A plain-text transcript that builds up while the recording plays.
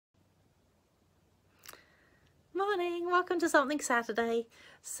Morning, welcome to Something Saturday.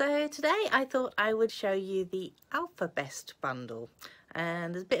 So today I thought I would show you the Alphabest bundle,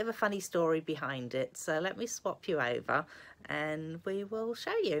 and there's a bit of a funny story behind it, so let me swap you over and we will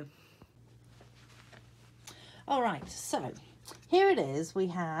show you. Alright, so here it is. We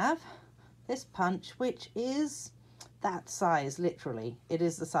have this punch, which is that size, literally. It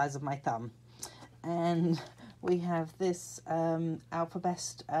is the size of my thumb. And we have this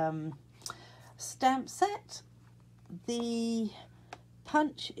Alphabest stamp set. The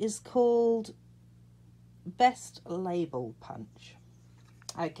punch is called Best Label Punch.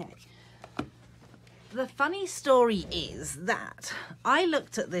 Okay. The funny story is that I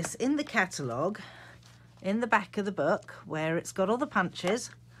looked at this in the catalogue, in the back of the book, where it's got all the punches,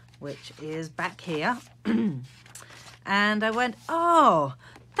 which is back here. And I went, oh,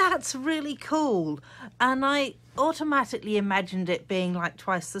 that's really cool. And I automatically imagined it being like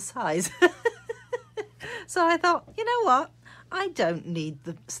twice the size. So I thought, you know what? I don't need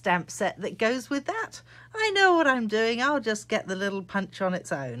the stamp set that goes with that. I know what I'm doing. I'll just get the little punch on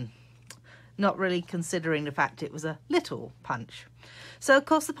its own. Not really considering the fact it was a little punch. So, of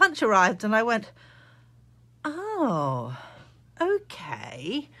course, the punch arrived and I went, oh,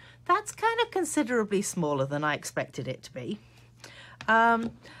 okay. That's kind of considerably smaller than I expected it to be.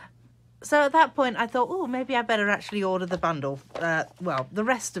 So at that point I thought, oh, maybe I better actually order the bundle, well, the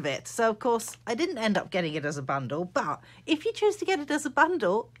rest of it. So of course I didn't end up getting it as a bundle, but if you choose to get it as a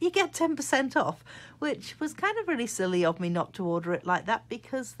bundle, you get 10% off, which was kind of really silly of me not to order it like that,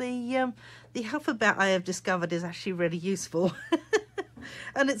 because the alphabet I have discovered is actually really useful.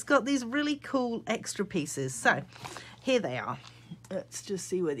 And it's got these really cool extra pieces. So here they are. Let's just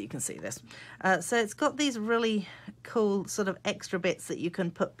see whether you can see this. So it's got these really cool sort of extra bits that you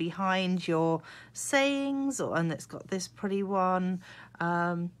can put behind your sayings, and it's got this pretty one.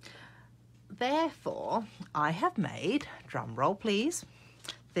 Therefore, I have made, drum roll please,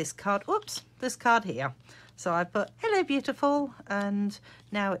 this card, this card here. So I put, hello beautiful, and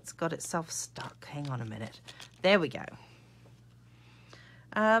now it's got itself stuck. Hang on a minute. There we go.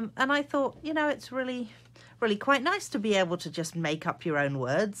 And I thought, you know, it's really quite nice to be able to just make up your own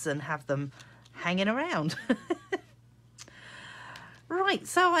words and have them hanging around. Right,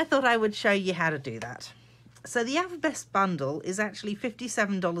 so I thought I would show you how to do that. So the Alphabest bundle is actually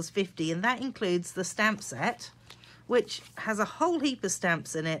 $57.50, and that includes the stamp set, which has a whole heap of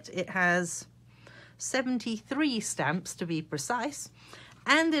stamps in it. It has 73 stamps to be precise,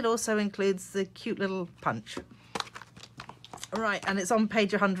 and it also includes the cute little punch. Right, and it's on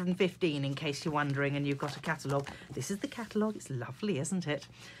page 115 in case you're wondering and you've got a catalogue. This is the catalogue. It's lovely, isn't it?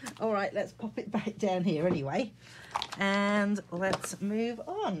 All right, let's pop it back down here anyway. And let's move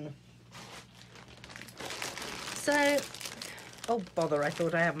on. So, oh bother, I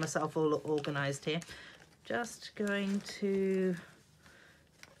thought I had myself all organised here. Just going to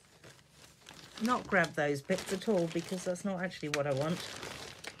not grab those bits at all, because that's not actually what I want.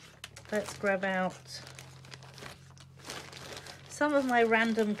 Let's grab out some of my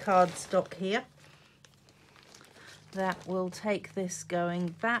random cardstock here. That will take this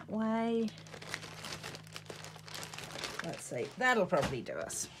going that way. Let's see, that'll probably do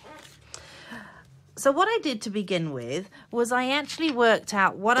us. So what I did to begin with was I actually worked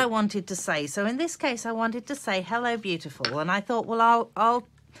out what I wanted to say. So in this case I wanted to say hello beautiful, and I thought, well, I'll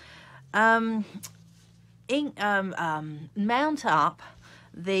mount up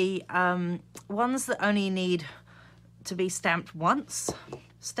the ones that only need to be stamped once,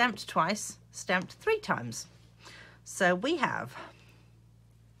 stamped twice, stamped 3 times. So we have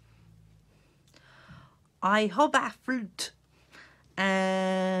I hob a fruit,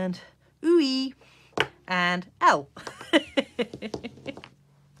 and ooey, and L.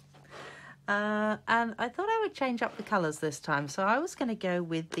 And I thought I would change up the colours this time, so I was going to go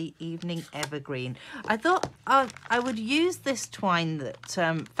with the Evening Evergreen. I thought I would use this twine,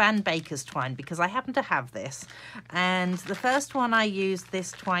 that Fan Baker's twine, because I happen to have this. And the first one I used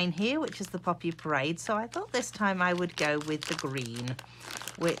this twine here, which is the Poppy Parade, so I thought this time I would go with the green,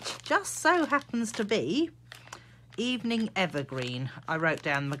 which just so happens to be Evening Evergreen. I wrote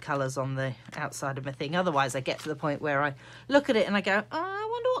down the colours on the outside of my thing, otherwise I get to the point where I look at it and I go, oh, I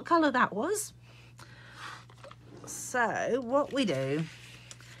wonder what colour that was. So what we do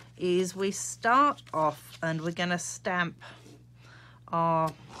is we start off and we're going to stamp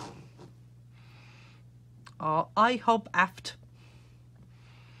our I hob aft.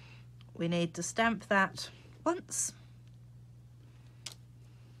 We need to stamp that once,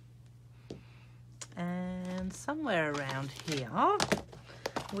 and somewhere around here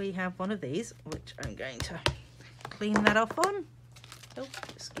we have one of these, which I'm going to clean that off on. Oh,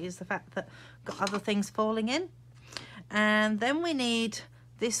 excuse the fact that I've got other things falling in. And then we need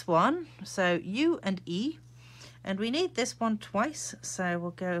this one, so U and E, and we need this one twice, so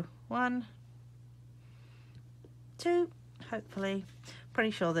we'll go 1, 2, hopefully.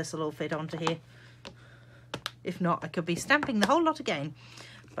 Pretty sure this will all fit onto here. If not, I could be stamping the whole lot again,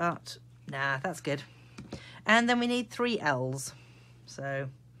 but nah, that's good. And then we need 3 L's, so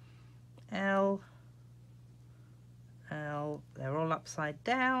L, L, they're all upside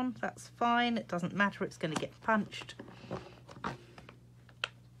down, that's fine, it doesn't matter, it's going to get punched.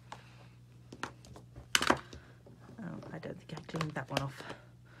 Oh, I don't think I cleaned that one off.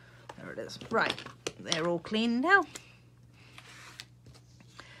 There it is. Right, they're all clean now.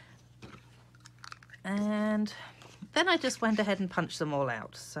 And then I just went ahead and punched them all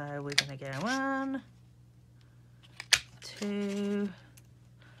out. So we're going to go 1, 2,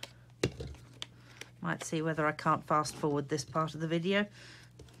 might see whether I can't fast forward this part of the video.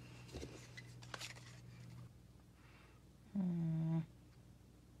 And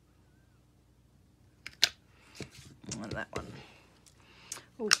that one.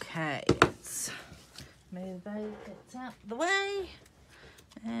 Okay, let's move those bits out of the way.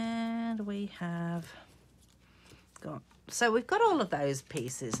 And we have got, so we've got all of those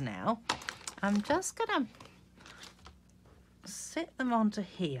pieces now. I'm just going to sit them onto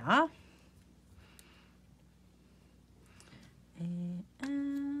here.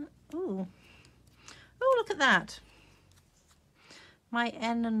 Ooh, look at that. My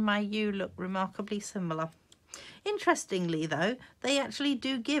N and my U look remarkably similar. Interestingly though, they actually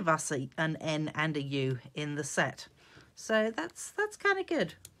do give us an N and a U in the set. So that's kind of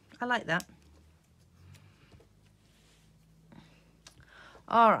good. I like that.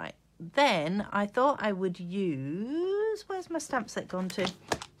 All right, then I thought I would use, where's my stamp set gone to?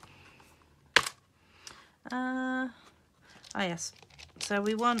 Oh yes, so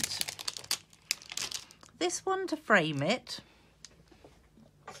we want this one to frame it.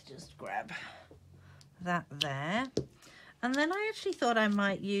 Let's just grab that there. And then I actually thought I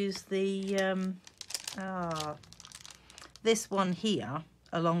might use the, this one here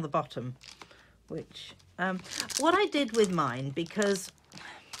along the bottom, which, what I did with mine, because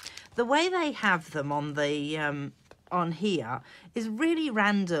the way they have them on the, on here is really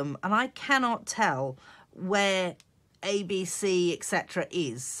random and I cannot tell where A, B, C, etc.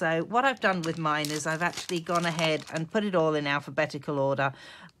 is. So what I've done with mine is I've actually gone ahead and put it all in alphabetical order.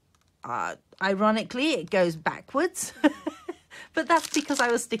 Ironically, it goes backwards, but that's because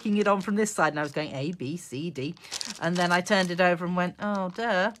I was sticking it on from this side and I was going A, B, C, D, and then I turned it over and went, oh,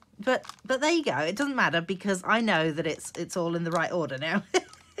 duh. But there you go. It doesn't matter because I know that it's all in the right order now.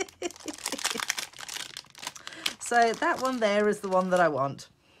 So that one there is the one that I want.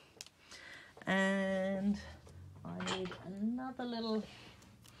 And I need another little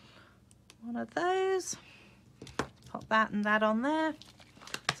one of those. Pop that and that on there.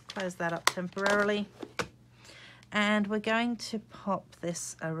 Let's close that up temporarily. And we're going to pop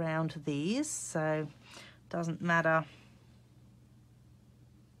this around these, so doesn't matter.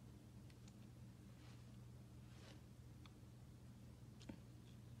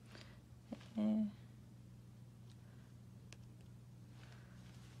 Yeah.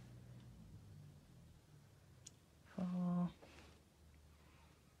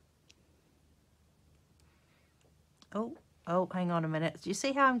 Oh, hang on a minute. Do you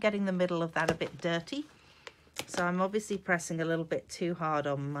see how I'm getting the middle of that a bit dirty? So I'm obviously pressing a little bit too hard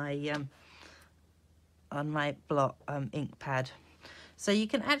on my block ink pad. So you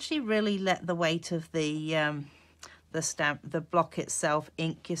can actually really let the weight of the stamp, the block itself,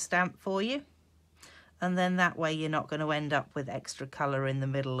 ink your stamp for you, and then that way you're not going to end up with extra colour in the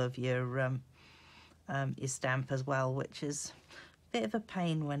middle of your stamp as well, which is a bit of a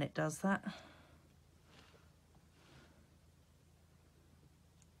pain when it does that.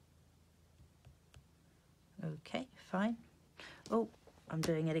 Okay, fine. Oh, I'm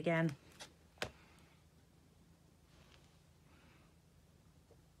doing it again.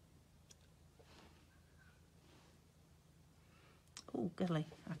 Oh, golly,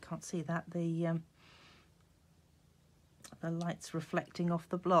 I can't see that. The light's reflecting off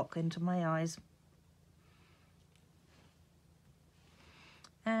the block into my eyes.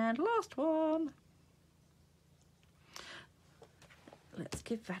 And last one. Let's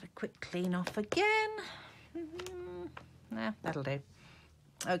give that a quick clean off again. Nah, that'll do.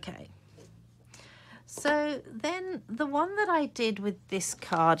 Okay. So then the one that I did with this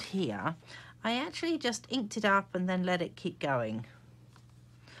card here, I actually just inked it up and then let it keep going.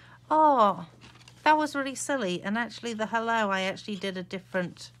 Oh, that was really silly. And actually the hello, I actually did a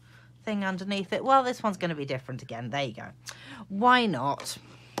different thing underneath it. Well, this one's going to be different again. There you go. Why not?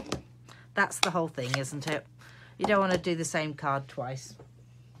 That's the whole thing, isn't it? You don't want to do the same card twice.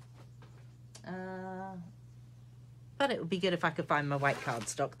 But it would be good if I could find my white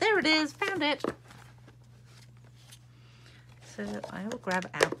cardstock. There it is, found it. So I will grab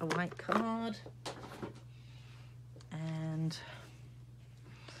out a white card and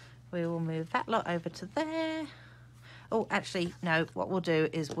we will move that lot over to there. Oh, actually, no, what we'll do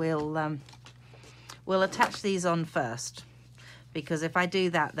is we'll attach these on first, because if I do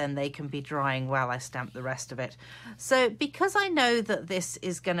that, then they can be drying while I stamp the rest of it. So because I know that this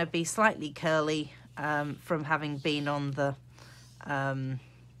is going to be slightly curly from having been on the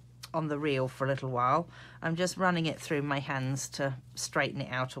reel for a little while, I'm just running it through my hands to straighten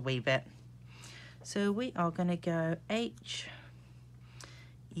it out a wee bit. So we are going to go H,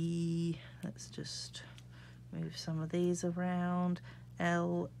 E, let's just move some of these around,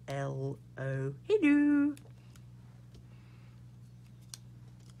 L, L, O, hello.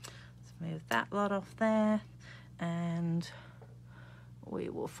 Let's move that lot off there, and we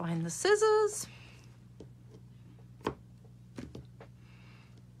will find the scissors.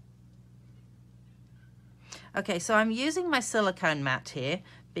 Okay, so I'm using my silicone mat here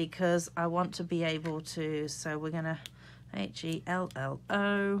because I want to be able to, so we're gonna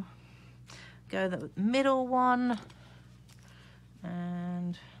H-E-L-L-O, go the middle one,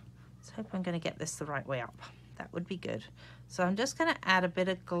 and let's hope I'm gonna get this the right way up. That would be good. So I'm just gonna add a bit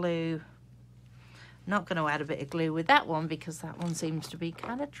of glue. Not gonna add a bit of glue with that one because that one seems to be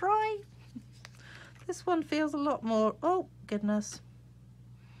kind of dry. This one feels a lot more, oh goodness.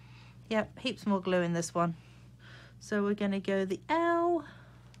 Yep, heaps more glue in this one. So we're going to go the L,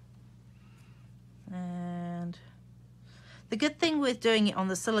 and the good thing with doing it on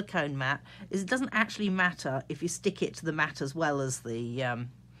the silicone mat is it doesn't actually matter if you stick it to the mat as well as the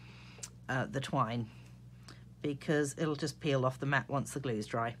twine, because it'll just peel off the mat once the glue's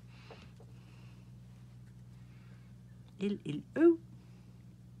dry.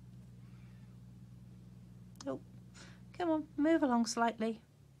 Oh, come on, move along slightly.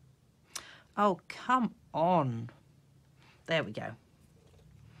 Oh, come on. There we go.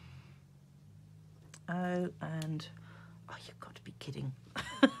 Oh, and oh, you've got to be kidding.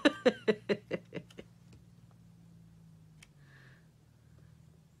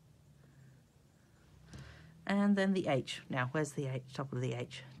 And then the H. Now, where's the H? Top of the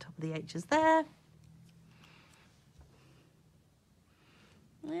H. Top of the H is there.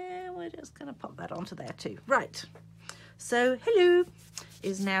 Yeah, we're just going to pop that onto there too. Right. So, hello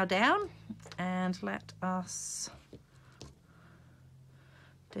is now down, and let us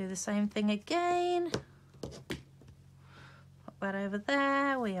do the same thing again. Pop that over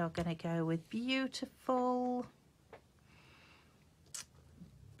there. We are going to go with beautiful.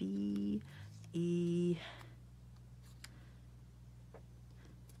 B, E,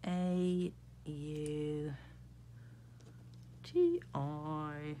 A, U, T,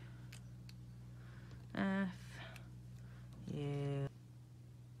 I, F, U.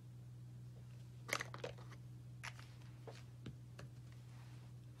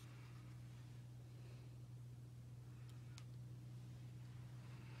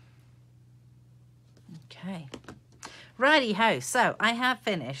 Okay, righty ho. So I have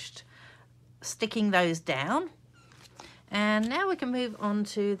finished sticking those down, and now we can move on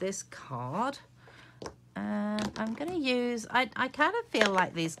to this card. I'm going to use, I kind of feel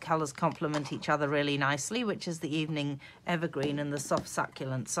like these colours complement each other really nicely, which is the evening evergreen and the soft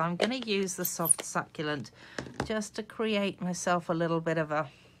succulent. So I'm going to use the soft succulent just to create myself a little bit of a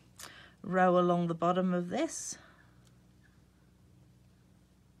row along the bottom of this.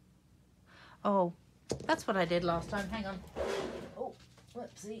 Oh, that's what I did last time. Hang on. Oh,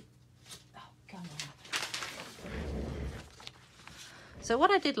 whoopsie. Oh, come on. So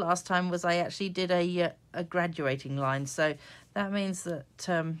what I did last time was I actually did a graduating line. So that means that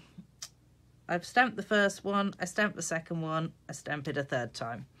I've stamped the first one, I stamped the second one, I stamp it a third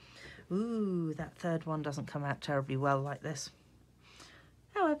time. Ooh, that third one doesn't come out terribly well like this.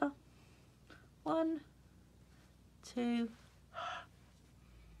 However, 1, 2,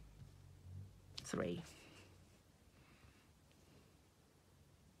 3.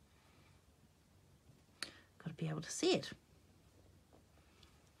 Got to be able to see it.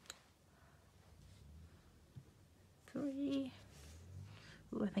 3.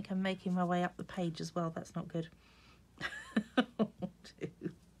 Ooh, I think I'm making my way up the page as well. That's not good. 2,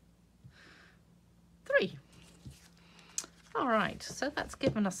 3. All right, so that's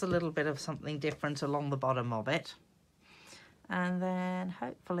given us a little bit of something different along the bottom of it. And then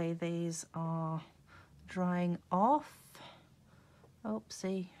hopefully these are drying off.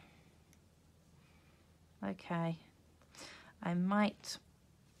 Oopsie. Okay. I might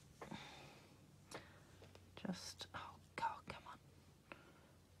Just, oh God, come on.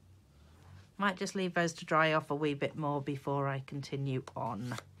 Might just leave those to dry off a wee bit more before I continue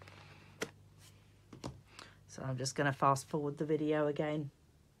on. So I'm just going to fast forward the video again.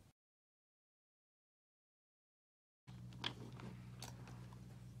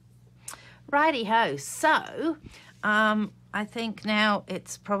 Righty-ho, so I think now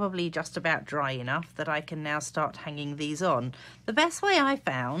it's probably just about dry enough that I can now start hanging these on. The best way I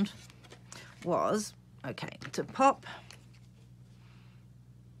found was, okay, to pop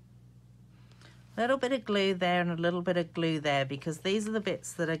a little bit of glue there and a little bit of glue there, because these are the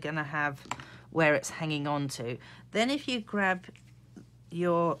bits that are going to have where it's hanging on to. Then if you grab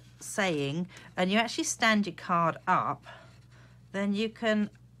your saying and you actually stand your card up, then you can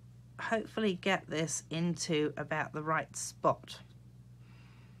hopefully get this into about the right spot.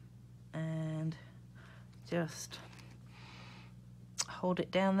 And just hold it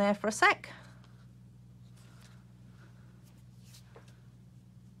down there for a sec.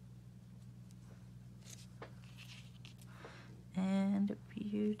 And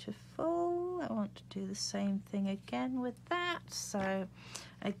beautiful. I want to do the same thing again with that. So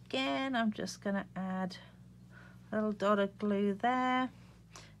again, I'm just going to add a little dot of glue there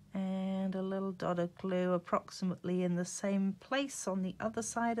and a little dot of glue approximately in the same place on the other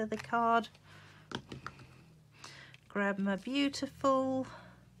side of the card. Grab my beautiful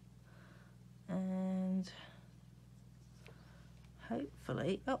and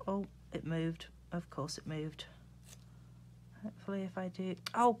hopefully, oh, it moved. Of course it moved. Hopefully if I do,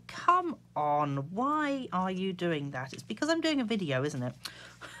 oh, come on, why are you doing that? It's because I'm doing a video, isn't it?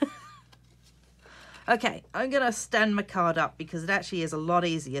 Okay, I'm going to stand my card up because it actually is a lot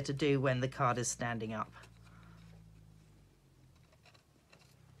easier to do when the card is standing up.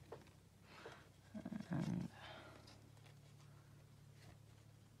 And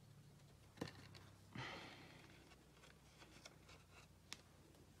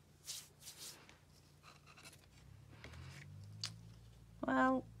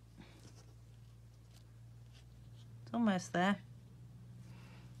well, it's almost there.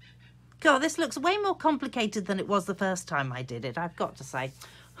 God, this looks way more complicated than it was the first time I did it, I've got to say.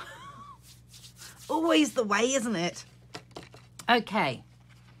 Always the way, isn't it? Okay,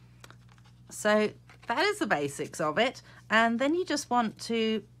 so that is the basics of it. And then you just want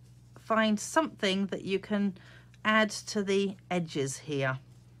to find something that you can add to the edges here,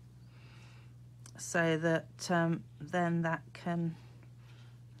 so that then that can...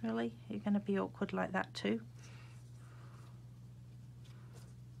 Really? You're going to be awkward like that too?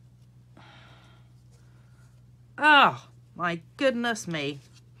 Oh, my goodness me.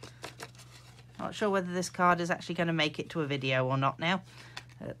 Not sure whether this card is actually going to make it to a video or not now.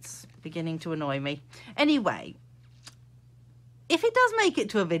 It's beginning to annoy me. Anyway, if it does make it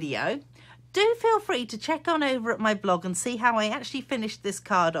to a video, do feel free to check on over at my blog and see how I actually finished this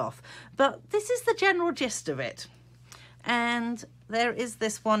card off. But this is the general gist of it. And there is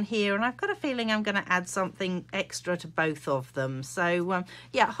this one here, and I've got a feeling I'm going to add something extra to both of them. So,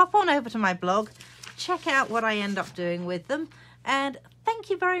 yeah, hop on over to my blog. Check out what I end up doing with them, and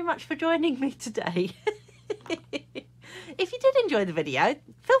thank you very much for joining me today. If you did enjoy the video,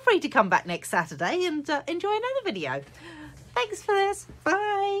 feel free to come back next Saturday and enjoy another video. Thanks for this. Bye.